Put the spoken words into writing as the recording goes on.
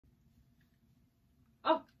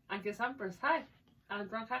guess I'm first. Hi, I'm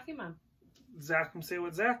Drunk Hockey Mom. Zach from Say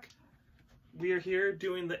What Zach. We are here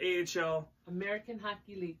doing the AHL American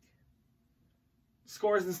Hockey League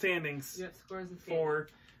Scores and Standings. Yep, Scores and Standings. For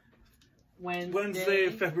Wednesday,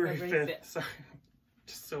 February 5th. Sorry.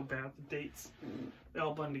 Just so bad. The dates. They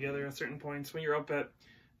all blend together at certain points. When you're up at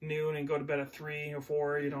noon and go to bed at 3 or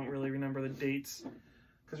 4, you don't really remember the dates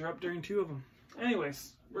because you're up during 2 of them.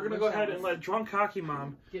 Anyways, we're going to go ahead and let Drunk Hockey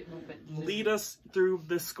Mom lead us through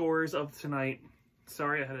the scores of tonight.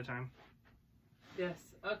 Sorry ahead of time. Yes.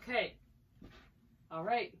 Okay. All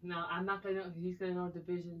right. Now, I'm not going to know. He's going to know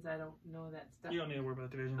divisions. I don't know that stuff. You don't need to worry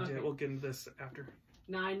about divisions yet. We'll get into this after.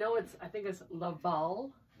 Now, I know I think it's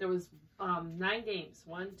Laval. There was 9 games.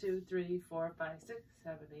 1, 2, 3, 4, 5, 6,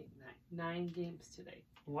 7, 8, 9. 9 games today.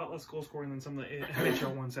 A lot less goal scoring than some of the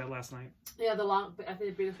NHL ones had last night. Yeah, I think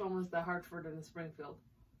the biggest one was the Hartford and the Springfield.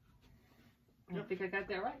 Yep. I think I got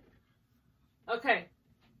that right. Okay.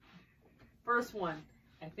 First one.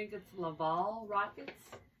 I think it's Laval Rockets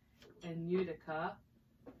and Utica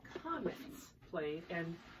Comets played,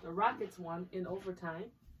 and the Rockets won in overtime.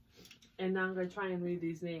 And now I'm going to try and read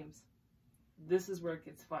these names. This is where it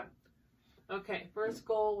gets fun. Okay, first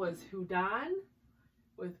goal was Houdan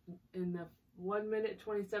in the 1 minute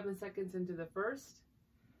 27 seconds into the first,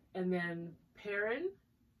 and then Perrin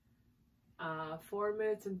 4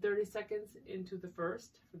 minutes and 30 seconds into the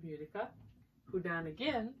first from Utica. Houdan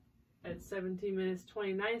again at 17 minutes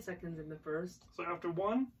 29 seconds in the first. So after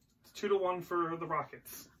 1, it's 2-1 for the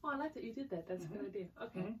Rockets. Oh, I like that you did that. That's a good idea.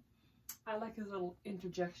 Okay. I like his little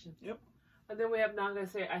interjection. Yep. And then we have, now I'm going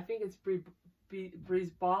to say, I think it's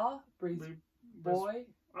Breeze Boy.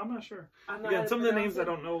 I'm not sure. Again, some of the names I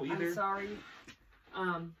don't know either. I'm sorry.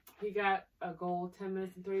 He got a goal 10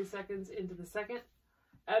 minutes and 30 seconds into the second.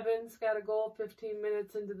 Evans got a goal 15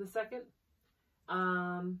 minutes into the second.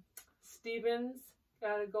 Stevens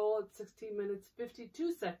got a goal at 16 minutes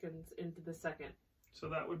 52 seconds into the second. So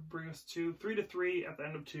that would bring us to 3-3 at the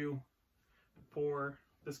end of 2 for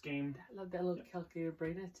this game. I love that little calculator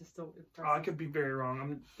brain. It's just so impressive. I could be very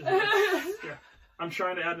wrong. I'm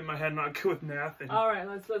trying to add in my head, not good with math. All right,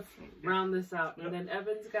 let's round this out. Yep. And then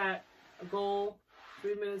Evans got a goal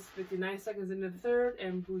 3 minutes 59 seconds into the third,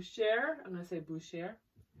 and Boucher, I'm going to say Boucher,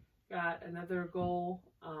 got another goal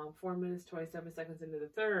 4 minutes 27 seconds into the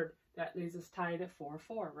third. That leaves us tied at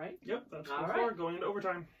 4-4, right? Yep, that's 4-4 going into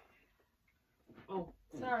overtime. Oh,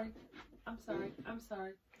 sorry. I'm sorry.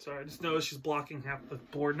 Sorry, I just noticed she's blocking half the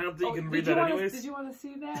board. Now that you can read that anyways. Did you want to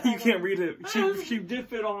see that? You can't read it. She did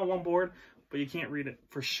fit all on one board, but you can't read it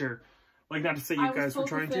for sure. Like, not to say you guys were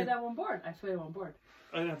trying to. I was supposed to fit on one board. I fit on one board.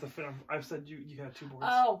 I didn't have to fit on. I've said you had 2 boards.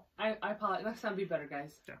 Oh, I apologize. Next time be better,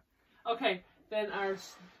 guys. Yeah. Okay, then our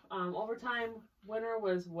overtime winner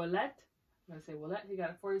was Willette. I'm going to say Willette. He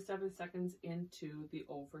got 47 seconds into the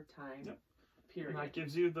overtime period. And that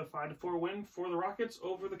gives you the 5-4 win for the Rockets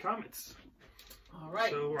over the Comets. All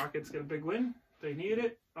right. So Rockets get a big win. They needed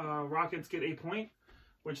it. Rockets get a point,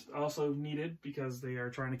 which also needed because they are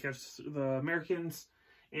trying to catch the Americans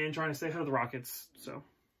and trying to stay ahead of the Rockets. So.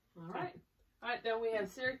 All right. All right. Then we have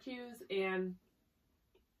Syracuse and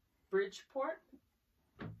Bridgeport.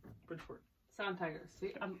 Sound Tigers.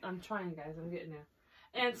 See, I'm trying, guys. I'm getting there.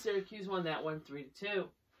 And Syracuse won that one 3-2.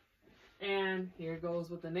 And here goes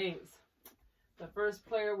with the names. The first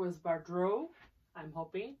player was Bardreau, I'm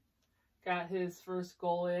hoping. Got his first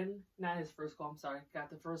goal in. Not his first goal, I'm sorry. Got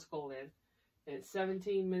the first goal in. It's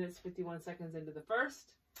 17 minutes, 51 seconds into the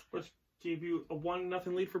first. Which gave you a 1-0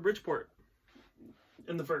 lead for Bridgeport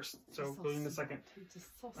in the first. So going in the second.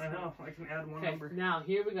 I know. I can add one number. Now,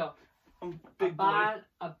 here we go. Big boy.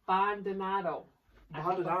 Abandonado.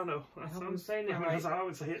 Abandonado. I hope I'm saying that right. That's how I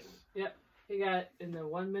always say it. Yep. He got in the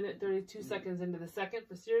 1 minute 32 seconds into the second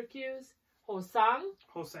for Syracuse. Hosang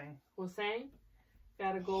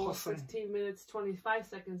got a goal 16 minutes 25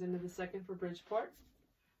 seconds into the second for Bridgeport.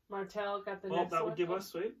 Martel got the next one. Well, that would give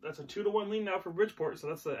us, that's a 2-1 lead now for Bridgeport, so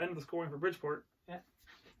that's the end of the scoring for Bridgeport. Yeah.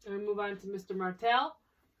 And we move on to Mr. Martel,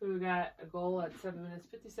 who got a goal at 7 minutes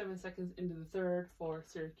 57 seconds into the third for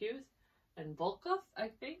Syracuse. And Volkov, I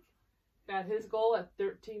think, got his goal at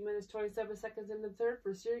 13 minutes 27 seconds into the third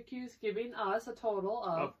for Syracuse, giving us a total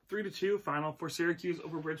of 3-2 final for Syracuse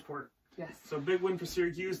over Bridgeport. Yes. So big win for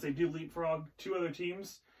Syracuse. They do leapfrog 2 other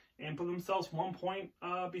teams and put themselves 1 point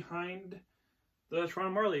behind the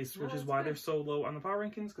Toronto Marlies, which is why they're so low on the power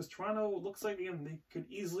rankings. Because Toronto looks like, again, they could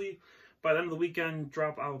easily, by the end of the weekend,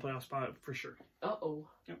 drop out of the playoff spot for sure. Uh-oh.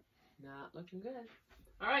 Yep. Not looking good.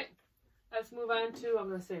 All right. Let's move on to, I'm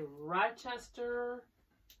going to say, Rochester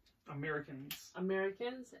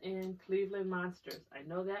Americans and Cleveland Monsters. I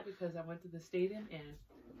know that because I went to the stadium and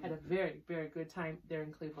had a very, very good time there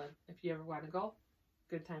in Cleveland. If you ever want to go,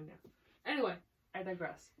 good time there. Anyway, I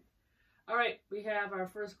digress. All right, we have our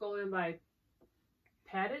first goal in by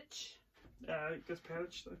Padich. I guess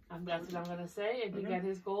Padich. That's what I'm going to say. And he got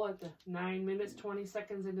his goal at the 9 minutes, 20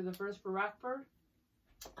 seconds into the first for Rockford.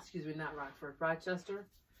 Excuse me, not Rockford, Rochester.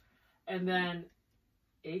 And then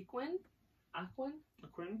Aquin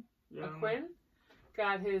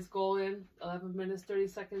got his goal in 11 minutes, 30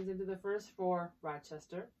 seconds into the first for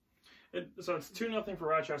Rochester. So it's 2-0 for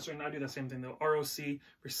Rochester, and I do the same thing though. ROC,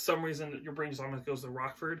 for some reason, your brain just almost goes to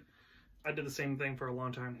Rockford. I did the same thing for a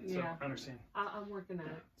long time, so yeah. I understand. I'm working on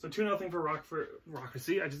it. So 2-0 for Rockford.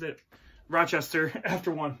 See, I just did it. Rochester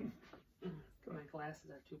after 1. My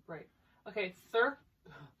glasses are too bright. Okay,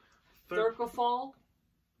 Thurkofall.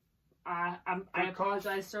 I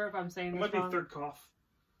apologize, sir, if I'm saying this wrong. It might be Thurkov.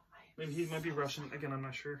 Maybe he might be Russian. Again, I'm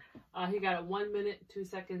not sure. He got it 1 minute, 2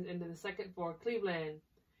 seconds into the second for Cleveland.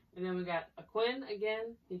 And then we got Aquin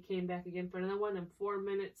again. He came back again for another one, and 4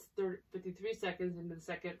 minutes, 53 seconds into the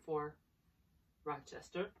second for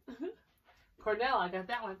Rochester. Cornell, I got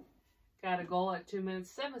that one. Got a goal at 2 minutes,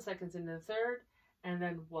 7 seconds into the third. And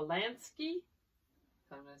then Wolanski,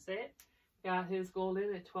 I'm going to say it, got his goal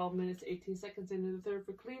in at 12 minutes, 18 seconds into the third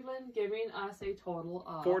for Cleveland, giving us a total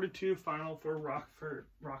of 4-2 final for Rockford.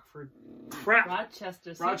 Crap.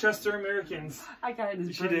 Rochester Americans. I got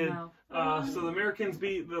it. She did. Now. So the Americans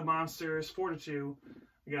beat the Monsters 4-2.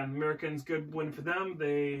 Again, Americans, good win for them.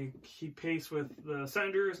 They keep pace with the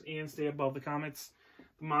Senators and stay above the Comets.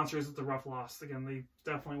 The Monsters, it's a rough loss. Again, they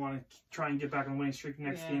definitely want to try and get back on the winning streak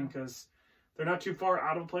next game because they're not too far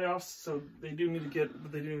out of the playoffs, so they do need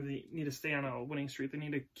to stay on a winning streak. They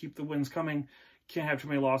need to keep the wins coming. Can't have too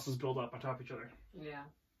many losses build up on top of each other. Yeah.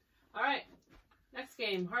 All right. Next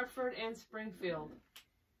game, Hartford and Springfield.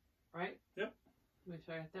 Right? Yep. Make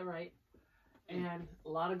sure I got that right. And a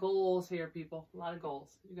lot of goals here, people. A lot of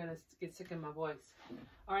goals. You're going to get sick of my voice.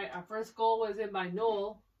 All right. Our first goal was in by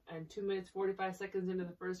Noel, and 2 minutes, 45 seconds into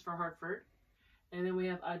the first for Hartford. And then we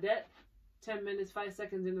have Audette. 10 minutes, 5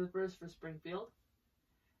 seconds into the first for Springfield.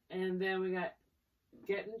 And then we got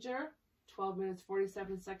Gettinger, 12 minutes,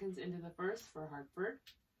 47 seconds into the first for Hartford.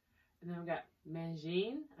 And then we got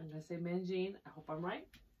Mangine, I'm going to say Mangine, I hope I'm right,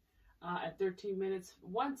 at 13 minutes,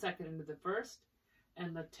 1 second into the first.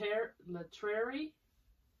 And Latreri,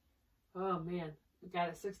 oh man, we got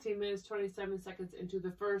it 16 minutes, 27 seconds into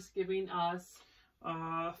the first, giving us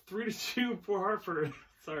 3-2 for Hartford.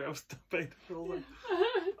 Sorry, I was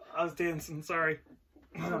I was dancing. Sorry,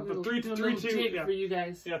 but 3-2. Yeah, for you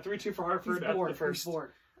guys. Yeah, 3-2 for Hartford at the first.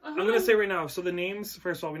 I'm gonna say right now. So the names,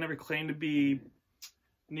 first of all, we never claimed to be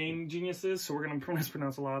name geniuses, so we're gonna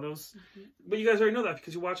mispronounce a lot of those. But you guys already know that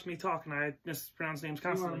because you watch me talk, and I mispronounce names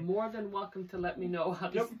constantly. You are more than welcome to let me know how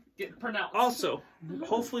to get pronounced. Also,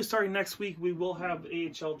 hopefully, starting next week, we will have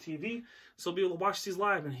AHL TV, so you'll be able to watch these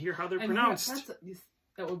live and hear how they're pronounced.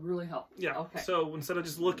 That would really help. Yeah. Okay. So instead of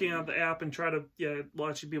just looking at the app and try to, we'll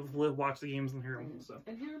actually be able to watch the games and hear them. So.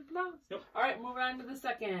 And hear them pronounced. Yep. All right, moving on to the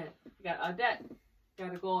second. We got Audette.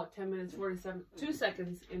 Got a goal at 10 minutes, 2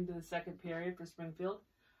 seconds into the second period for Springfield.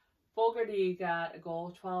 Fogarty got a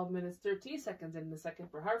goal 12 minutes, 13 seconds into the second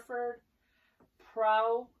for Hartford.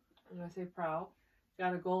 Prow, I'm going to say Prow,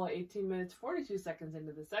 got a goal at 18 minutes, 42 seconds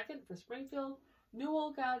into the second for Springfield.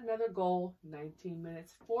 Newell got another goal, 19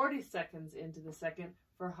 minutes, 40 seconds into the second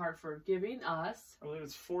for Hartford, giving us... I believe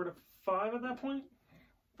it's 4-5 at that point,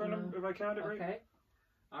 if I count it right. Okay.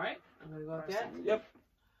 All right, I'm going to go with that. Yep.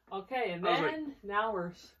 Okay, and then now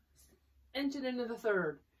we're inching into the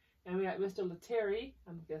third. And we got Mr. Laterry.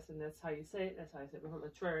 I'm guessing that's how you say it. That's how I say it.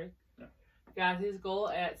 Laterry. Yeah. Got his goal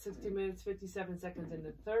at 60 minutes, 57 seconds in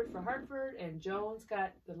the third for Hartford. And Jones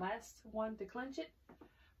got the last one to clinch it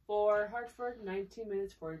for Hartford, 19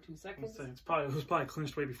 minutes, 42 seconds. It was probably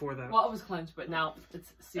clinched way before that. Well, it was clinched, but now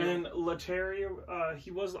it's sealed. And Laterry,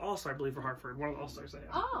 he was the All-Star, I believe, for Hartford. One of the All-Stars,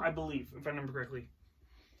 I believe, if I remember correctly.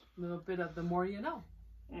 A little bit of the more you know.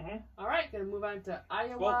 Mm-hmm. All right, gonna move on to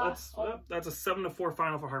Iowa. Well, that's a 7-4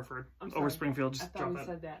 final for Hartford over Springfield. Just I thought we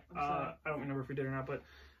said that. I don't remember if we did or not, but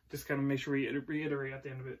just kind of make sure we reiterate at the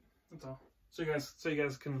end of it. That's all. So you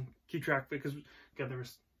guys can keep track because again there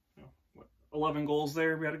was 11 goals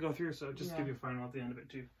there we had to go through. So just give you a final at the end of it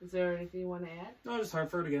too. Is there anything you want to add? No, just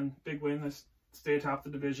Hartford again, big win. They stay atop the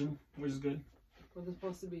division, which is good. What they're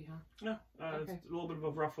supposed to be, huh? Yeah, okay. It's a little bit of a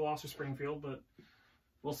rough loss for Springfield, but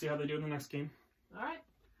we'll see how they do in the next game. All right.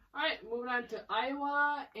 All right, moving on to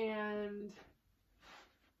Iowa and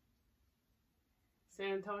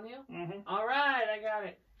San Antonio. Mm-hmm. All right, I got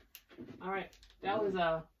it. All right, that was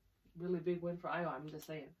a really big win for Iowa. I'm just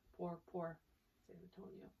saying. Poor San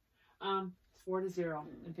Antonio. It's 4-0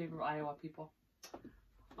 in favor of Iowa, people.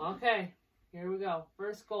 Okay, here we go.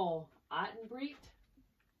 First goal, Ottenbreit.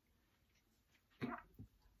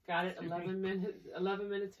 Got it. 11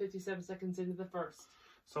 minutes 57 seconds into the first.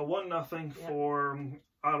 So 1-0 for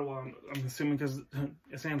Ottawa. I'm assuming because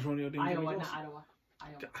San Antonio didn't get any goals. Not Iowa.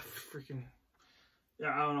 God, freaking.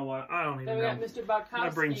 Yeah, I don't know what. I don't even know. Then we got Mr. Barkowski. My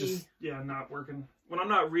brain's just not working. When I'm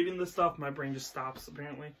not reading this stuff, my brain just stops.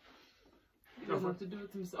 Apparently. He doesn't know what to do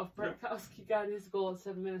with himself. Barkowski got his goal at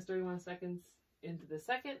 7 minutes 31 seconds into the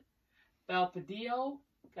second. Belpadillo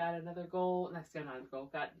got another goal.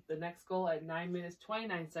 Got the next goal at 9 minutes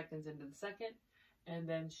 29 seconds into the second, and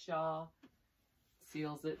then Shaw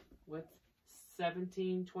seals it with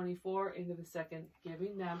 17:24 into the second,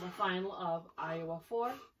 giving them a final of Iowa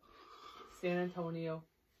 4, San Antonio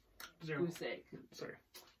 0. Goose egg. Sorry.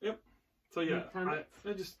 Yep. So yeah, not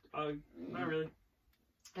really.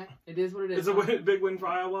 Yeah, it is what it is. It's a big win for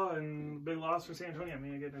Iowa and big loss for San Antonio. I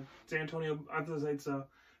mean, again, San Antonio. I would say it's a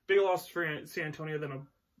big loss for San Antonio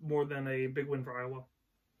more than a big win for Iowa.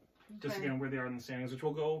 Okay. Just again where they are in the standings, which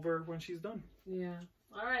we'll go over when she's done. Yeah.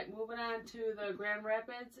 All right, moving on to the Grand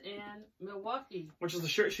Rapids and Milwaukee. Which is the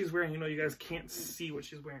shirt she's wearing. You know, you guys can't see what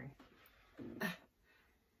she's wearing.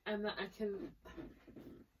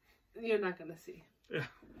 You're not gonna see. Yeah.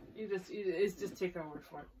 It's just take our word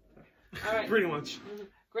for it. All right. Pretty much.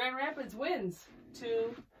 Grand Rapids wins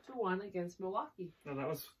 2-1 against Milwaukee. No, that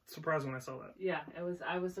was surprising when I saw that. Yeah, it was.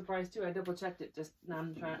 I was surprised too. I double checked it. Just now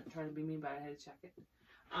I'm trying to be mean, but I had to check it.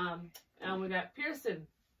 And we got Pearson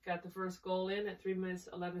got the first goal in at 3 minutes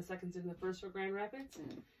 11 seconds in the first for Grand Rapids,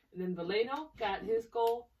 and then Veleno got his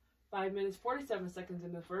goal 5 minutes 47 seconds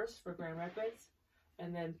in the first for Grand Rapids,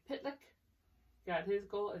 and then Pitlick got his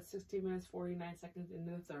goal at 16 minutes 49 seconds in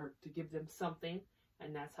the third to give them something,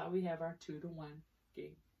 and that's how we have our 2-1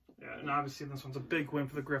 game. Yeah, and obviously this one's a big win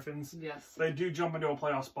for the Griffins. Yes. They do jump into a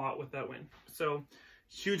playoff spot with that win. So,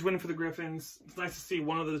 huge win for the Griffins. It's nice to see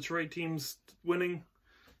one of the Detroit teams winning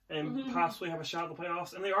and possibly have a shot at the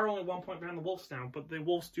playoffs. And they are only 1 point behind the Wolves now, but the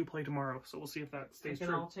Wolves do play tomorrow, so we'll see if that stays true. It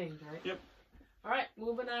can all change, right? Yep. All right,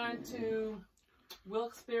 moving on to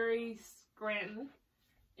Wilkes-Barre, Scranton,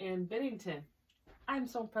 and Bennington. I'm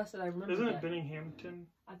so impressed that I remember Isn't that. it Benninghamton?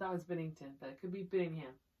 I thought it was Bennington, but it could be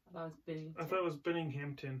Binningham. I thought it was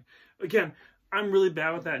Benninghamton. Again, I'm really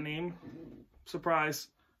bad with that name. Surprise.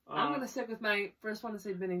 I'm going to stick with my first one to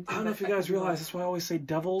say Bennington. I don't know if you guys realize, that's why I always say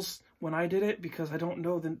Devils when I did it, because I don't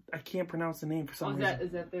know, I can't pronounce the name for some reason.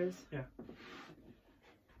 Is that theirs? Yeah.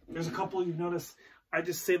 There's a couple you've noticed, I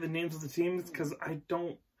just say the names of the teams because I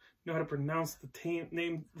don't know how to pronounce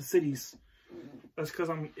the cities. That's because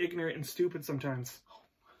I'm ignorant and stupid sometimes.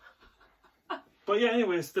 But yeah,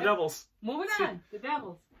 anyways, the Devils. Moving on, the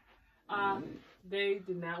Devils. They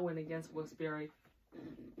did not win against Wilkes-Barre.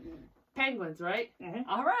 Penguins, right? Mm-hmm.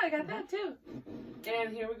 All right, I got that too.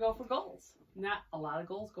 And here we go for goals. Not a lot of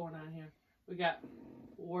goals going on here. We got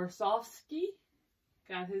Warsawski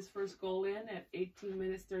got his first goal in at 18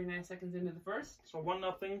 minutes 39 seconds into the first. So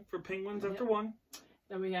 1-0 for Penguins after one.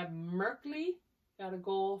 Then we have Merkley got a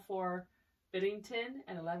goal for Bennington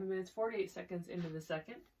at 11 minutes 48 seconds into the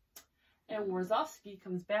second. And Warsawski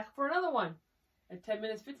comes back for another one at 10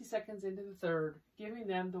 minutes 50 seconds into the third, giving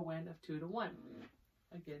them the win of 2-1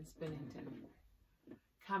 against Bennington.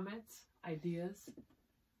 Comments, ideas,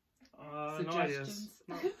 suggestions?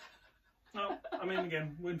 No ideas. No, I mean,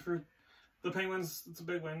 again, win for the Penguins. It's a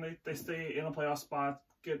big win. They stay in a playoff spot,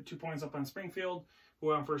 get 2 points up on Springfield, who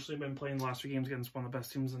have unfortunately been playing the last 3 games against one of the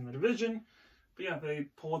best teams in the division. But yeah, they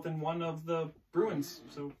pull within one of the Bruins.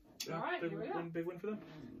 So yeah, all right, big win for them.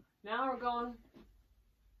 Now we're going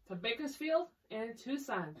to Bakersfield and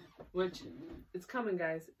Tucson, which it's coming,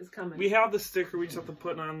 guys. It's coming. We have the sticker. We just have to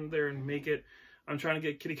put it on there and make it. I'm trying to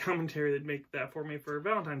get Kitty Commentary to make that for me for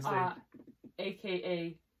Valentine's Day.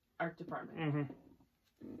 AKA Art Department.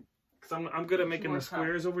 Mm-hmm. Because I'm good at making the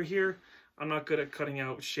squares over here. I'm not good at cutting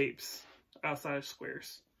out shapes outside of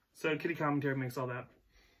squares. So Kitty Commentary makes all that.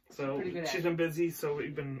 So she's been busy, so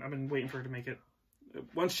I've been waiting for her to make it.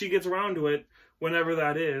 Once she gets around to it, whenever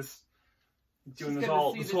that is, doing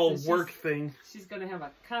this whole work thing. She's gonna have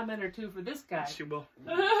a comment or two for this guy. She will.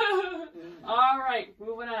 All right,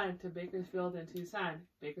 moving on to Bakersfield and Tucson.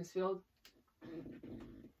 Bakersfield,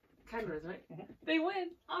 Condors, right? Mm-hmm. They win.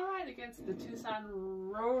 All right, against the Tucson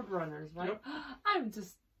Roadrunners, right? Yep. I'm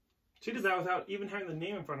just. She did that without even having the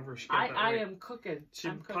name in front of her. I am cooking.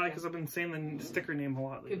 Probably because I've been saying the sticker name a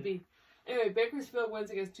lot lately. Could be. Anyway, Bakersfield wins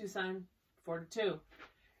against Tucson 4-2.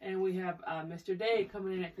 And we have Mr. Day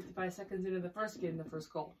coming in at 55 seconds into the first game, the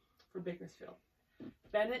first goal for Bakersfield.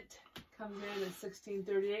 Bennett comes in at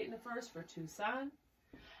 16:38 in the first for Tucson.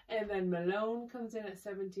 And then Malone comes in at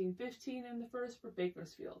 17:15 in the first for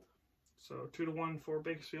Bakersfield. So 2-1 for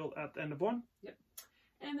Bakersfield at the end of one. Yep.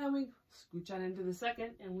 And then we scooch on into the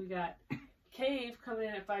second, and we got Cave coming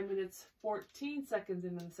in at 5 minutes 14 seconds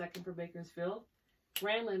into the second for Bakersfield.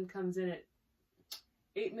 Granlund comes in at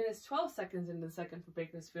 8 minutes 12 seconds into the second for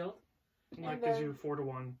Bakersfield. And that gives you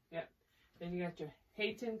 4-1. Yep. Then you got your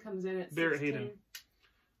Hayton comes in at Barrett 16. Hayton.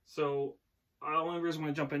 So the only reason I'm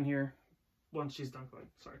going to jump in here, once she's done, go ahead.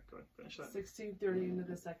 Sorry, go ahead. Finish that. 16:30 into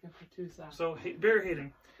the second for Tucson. So Barrett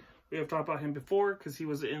Hayton. We have talked about him before because he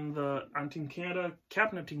was on Team Canada,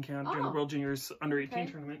 captain of Team Canada during the World Juniors Under 18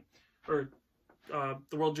 tournament. Or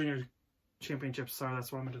the World Junior Championships. Sorry,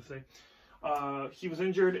 that's what I meant to say. He was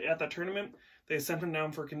injured at that tournament. They sent him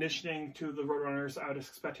down for conditioning to the Roadrunners. I would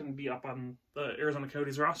expect him to be up on the Arizona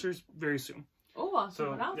Coyotes rosters very soon. Oh, I'll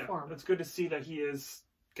so out for him. It's good to see that he has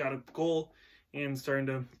got a goal and starting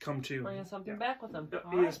to come to. Bringing something back with him. Yep,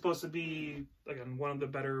 he is supposed to be, again, one of the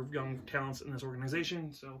better young talents in this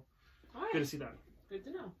organization. So good to see that. Good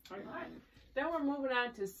to know. All right. Then we're moving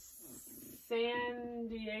on to San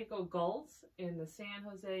Diego Gulls and the San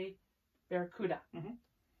Jose Barracuda.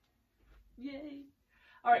 Yay.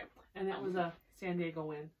 All right. And that was a San Diego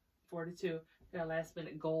win, 4-2. Got a last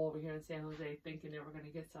minute goal over here in San Jose, thinking they were going to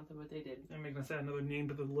get something, but they didn't. I'm making us add another name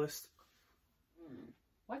to the list.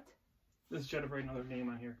 What? This Jet write another name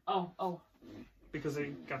on here. Oh. Because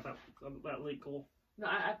they got that late goal. No,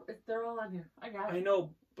 they're all on here. I got it. I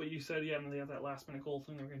know, but you said, they have that last minute goal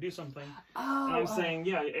thing. They were going to do something. Oh. And I'm saying,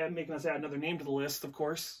 making us add another name to the list, of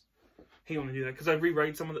course. Hey, want to do that? Because I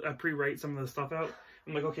pre-write some of the stuff out.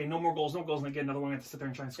 I'm like, okay, no more goals, and I get another one. I have to sit there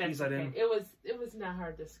and try and squeeze that in. It was not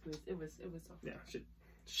hard to squeeze. It was okay. Yeah,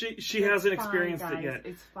 she hasn't experienced it yet.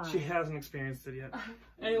 It's fine. She hasn't experienced it yet.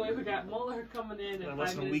 Anyway, we got Muller coming in at 5 minutes, 49 seconds.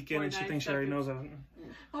 Less than a weekend, and she thinks she already knows that.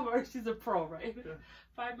 Oh, she's a pro, right? Yeah.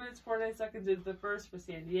 5 minutes, 49 seconds into the first for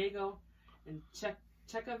San Diego. And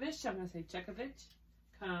Chekovich, I'm going to say Chekovich,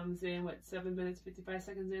 comes in, 7 minutes, 55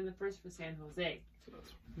 seconds in the first for San Jose. So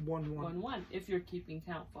that's 1-1. 1-1, if you're keeping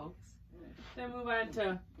count, folks. Then move on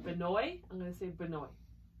to Benoit. I'm going to say Benoit.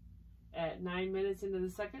 At 9 minutes into the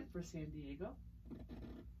second for San Diego.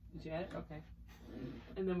 Did you add it? Okay.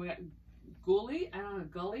 And then we got Gully. I don't know,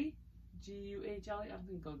 Gully. G-U-H-L-E. I'm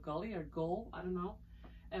going to go Gully or Goal. I don't know.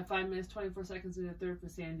 At 5 minutes, 24 seconds in the third for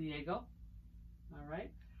San Diego. All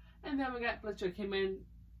right. And then we got Blitcher. Came in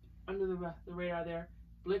under the radar there.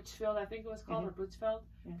 Blitchfield, I think it was called, or Blitchfeld.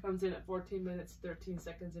 Comes in at 14 minutes, 13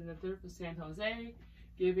 seconds in the third for San Jose.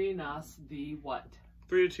 Giving us the what?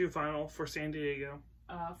 3-2 final for San Diego.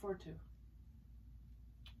 4-2.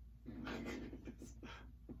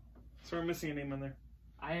 So we're missing a name in there.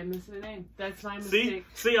 I am missing a name. That's my mistake.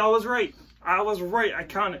 See, I was right. I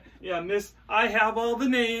counted. Yeah, miss, I have all the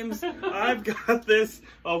names. I've got this.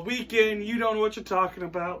 A weekend, you don't know what you're talking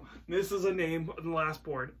about. This is a name on the last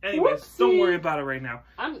board. Anyways, don't worry about it right now.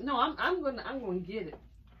 I'm going to get it.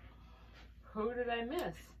 Who did I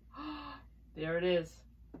miss? There it is.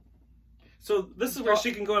 So this is where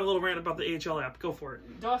she can go on a little rant about the AHL app. Go for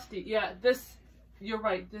it. Dosty, you're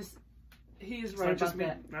right. He's right about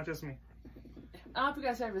that. Not just me. I don't know if you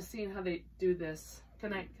guys have ever seen how they do this.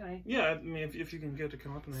 Can I? Yeah, I mean, if you can get to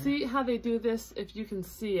come up in there. See how they do this? If you can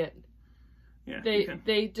see it. Yeah.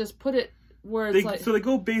 They just put it where it's so they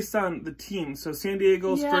go based on the team. So San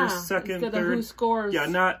Diego's first, second, instead third. Of who scores? Yeah,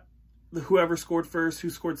 not whoever scored first, who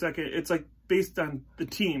scored second. It's like based on the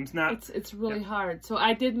teams, not. It's really hard. So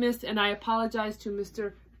I did miss, and I apologize to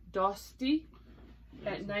Mr. Dosty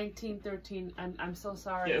at 1913. I'm so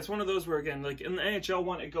sorry. Yeah, it's one of those where, again, like in the NHL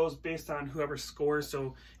one, it goes based on whoever scores.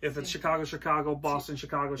 So if it's Chicago, Boston,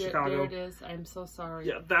 Chicago. There it is. I'm so sorry.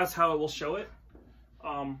 Yeah, that's how it will show it.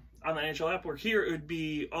 On the NHL app, where here it would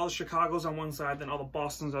be all the Chicagos on one side, then all the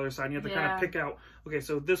Bostons on the other side. And you have to kind of pick out, okay,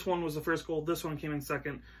 so this one was the first goal, this one came in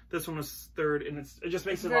second, this one was third, and it just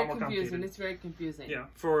makes it a lot more complicated. It's very confusing. Yeah,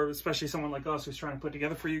 for especially someone like us who's trying to put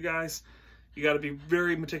together for you guys, you got to be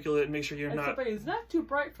very meticulous and make sure you're not. It's not too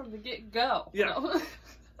bright from the get-go. Yeah.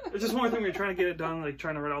 It's just one thing when you're trying to get it done, like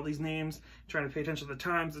trying to write all these names, trying to pay attention to the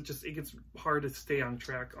times. It gets hard to stay on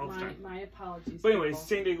track all the time. My apologies. But anyways,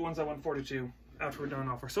 San Diego wins that 1-4-2. After we're done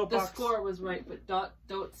off our soapbox. The score was right, but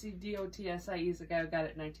Dotsie is the guy who got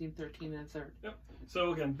it 1913 and third. Yep.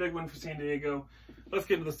 So again, big win for San Diego. Let's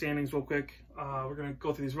get into the standings real quick. We're going to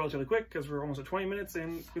go through these relatively quick because we're almost at 20 minutes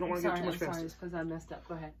and we don't want to get too much faster. Sorry, it's because I messed up.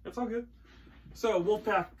 Go ahead. That's all good. So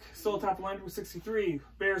Wolfpack still atop the line with 63.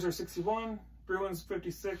 Bears are 61. Bruins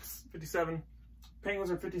 56, 57. Penguins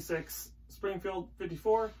are 56. Springfield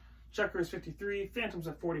 54. Checkers 53, Phantoms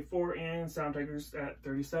at 44, and Sound Tigers at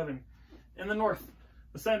 37. In the North,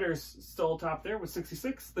 the Senators still top there with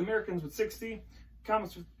 66, the Americans with 60,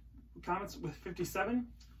 Comets with 57,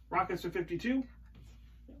 Rockets with 52,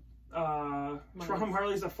 Toronto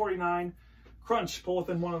Marlies at 49, Crunch pull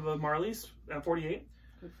within one of the Marlies at 48.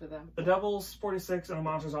 Good for them. The Devils 46 and the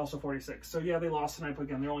Monsters also 46. So yeah, they lost tonight, but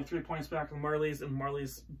again, they're only 3 points back on the Marlies, and the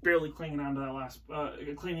Marlies barely clinging on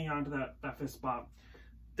to that fifth spot.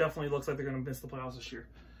 Definitely looks like they're going to miss the playoffs this year.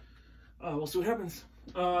 We'll see what happens.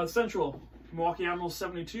 Central, Milwaukee Admirals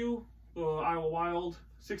 72, Iowa Wild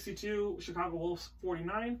 62, Chicago Wolves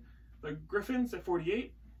 49, the Griffins at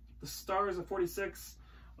 48, the Stars at 46,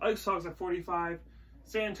 Ice Hogs at 45,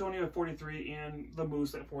 San Antonio at 43, and the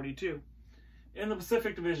Moose at 42. In the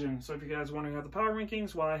Pacific Division, so if you guys are wondering how the power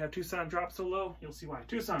rankings, why I have Tucson dropped so low, you'll see why.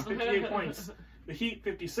 Tucson, 58 points. The Heat,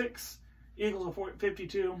 56. Eagles at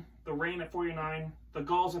 52. The Reign at 49. The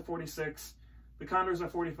Gulls at 46. The Condors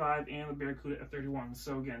at 45. And the Barracuda at 31.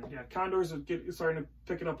 So again, yeah, Condors are starting to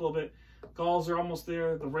pick it up a little bit. Gulls are almost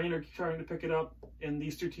there. The Reign are trying to pick it up. And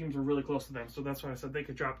these two teams are really close to them. So that's why I said they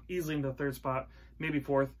could drop easily into the third spot, maybe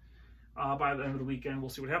fourth, by the end of the weekend. We'll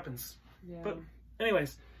see what happens. Yeah. But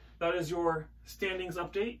anyways, that is your standings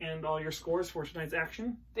update and all your scores for tonight's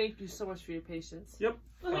action. Thank you so much for your patience. Yep.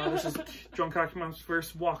 This is Drunk Hockey Mom's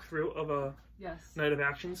first walkthrough of a night of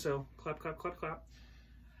action, so clap, clap, clap, clap.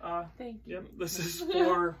 Thank you. Yep. This is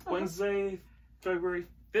for Wednesday, February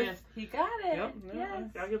 5th. Yes, he got it. Yep. Yes.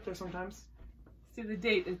 I get there sometimes. See the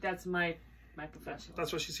date. That's my profession.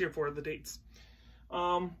 That's what she's here for, the dates.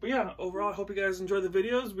 But yeah, overall, I hope you guys enjoy the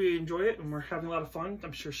videos. We enjoy it, and we're having a lot of fun.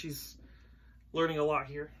 I'm sure she's learning a lot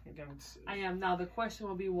here. Again, I am. Now the question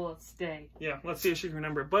will be, will it stay? Yeah, let's see if she can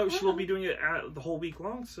remember it. But she will be doing it the whole week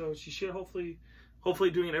long, so she should hopefully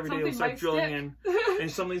doing it every day. It'll start drilling in. And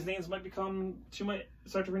some of these names she might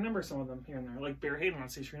start to remember some of them here and there. Like Bear Hayden,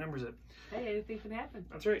 let's see if she remembers it. Hey, anything can happen.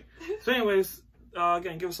 That's right. So anyways,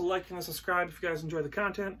 again, give us a like and a subscribe if you guys enjoy the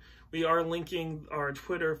content. We are linking our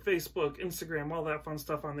Twitter, Facebook, Instagram, all that fun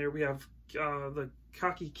stuff on there. We have the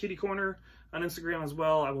Hockey Kitty Corner on Instagram as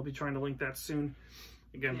well. I will be trying to link that soon.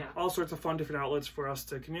 Again, all sorts of fun different outlets for us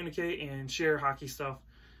to communicate and share hockey stuff.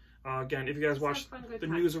 Again, if you guys watch the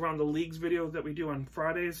news around the leagues video that we do on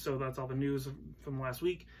Fridays, so that's all the news from last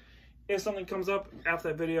week. If something comes up after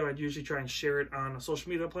that video, I'd usually try and share it on a social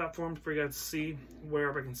media platform for you guys to see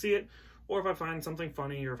wherever I can see it. Or if I find something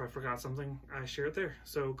funny or if I forgot something, I share it there.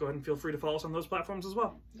 So go ahead and feel free to follow us on those platforms as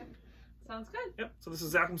well. Yep. Sounds good. Yep. So this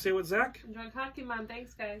is Zach from Say With Zach. Drunk Hockey Mom.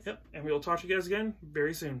 Thanks, guys. Yep. And we will talk to you guys again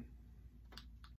very soon.